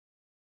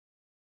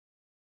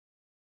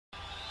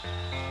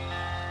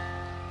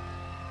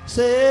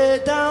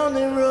Say down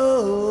the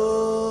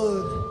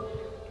road,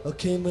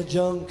 came a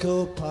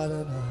Junco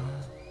Panama.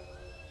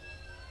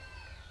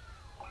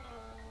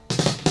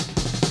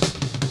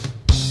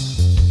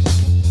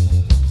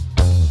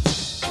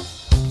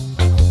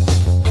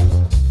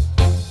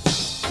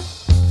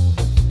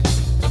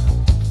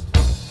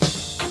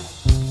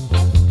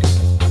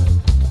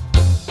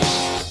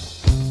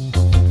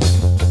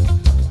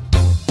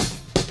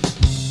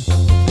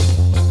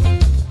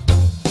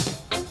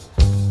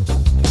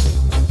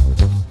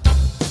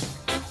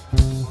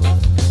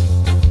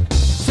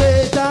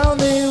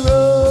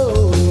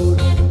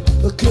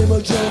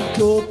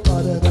 Junco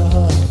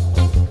Panama.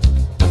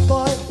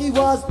 But he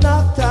was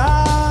knocked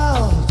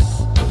out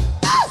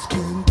as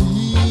can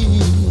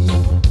be.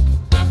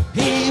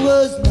 He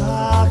was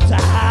knocked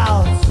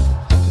out,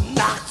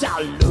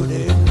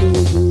 loaded. He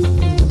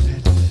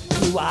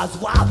was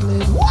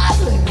wobbling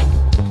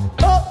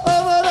up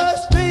over the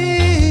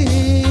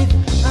street.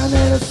 And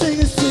then a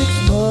singing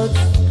 6 months.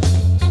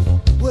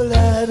 Well,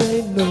 that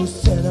ain't no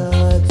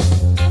sentence.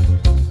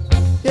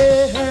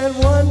 Yeah, and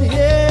 1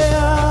 year.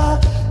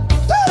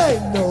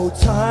 Ain't no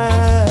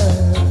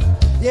time.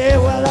 Yeah,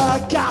 well, I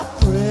got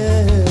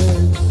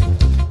friends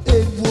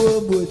in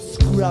Wormwood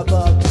Scrub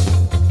Up.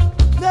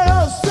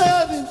 Now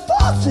serving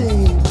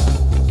 14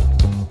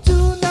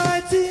 to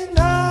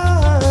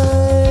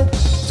 99.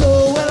 So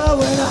when I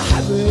went a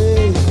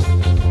having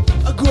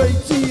a great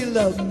deal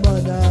of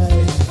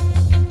money.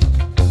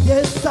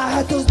 Yes, I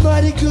had those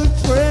mighty good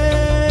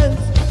friends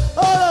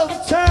all over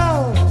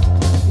town,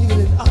 even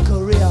in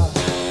Korea.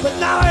 But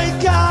now I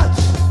ain't got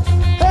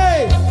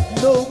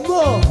no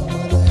more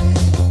money.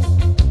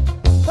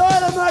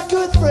 All of my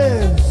good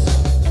friends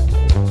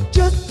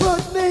just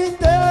put me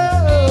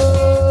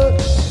down.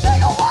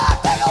 Take a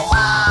walk, take a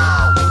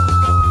walk.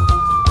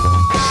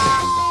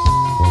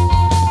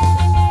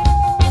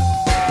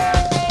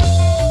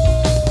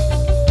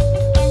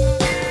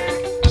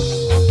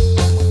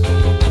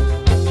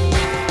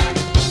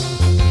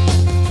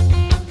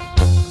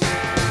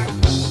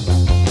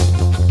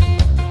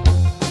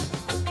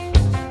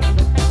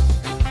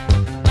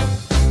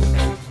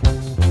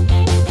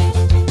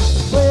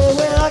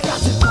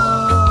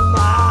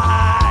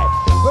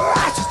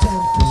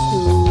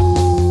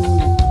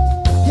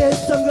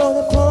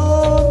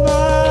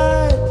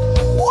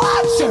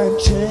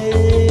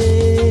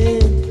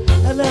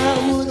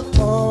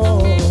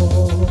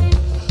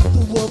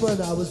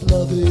 I was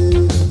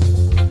loving,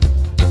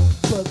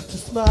 but the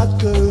smart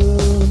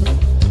girl,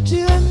 she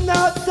had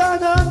not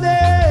done on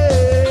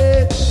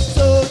it.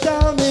 So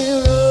down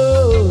the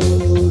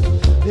road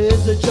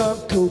is a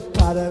Junco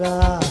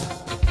Panama.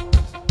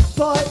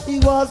 But he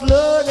was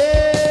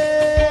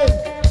loaded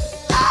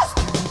as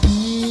can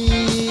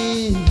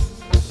be.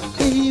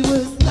 He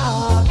was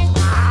knocked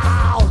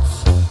out,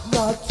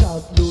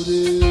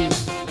 loaded.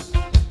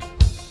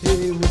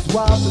 He was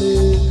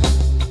wobbling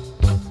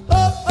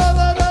up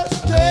over the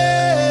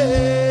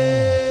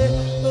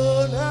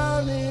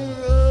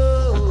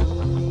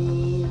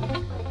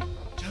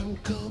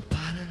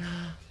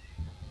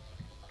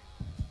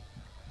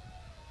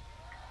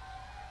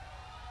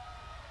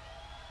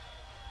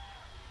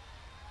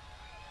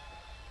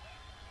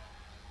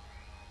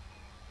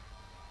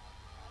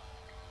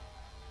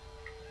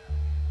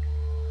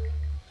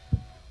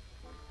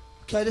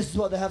Okay, this is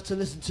what they have to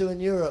listen to in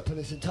Europe, and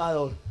it's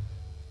entitled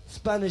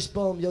Spanish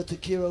Bomb Yo Te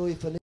Quiero y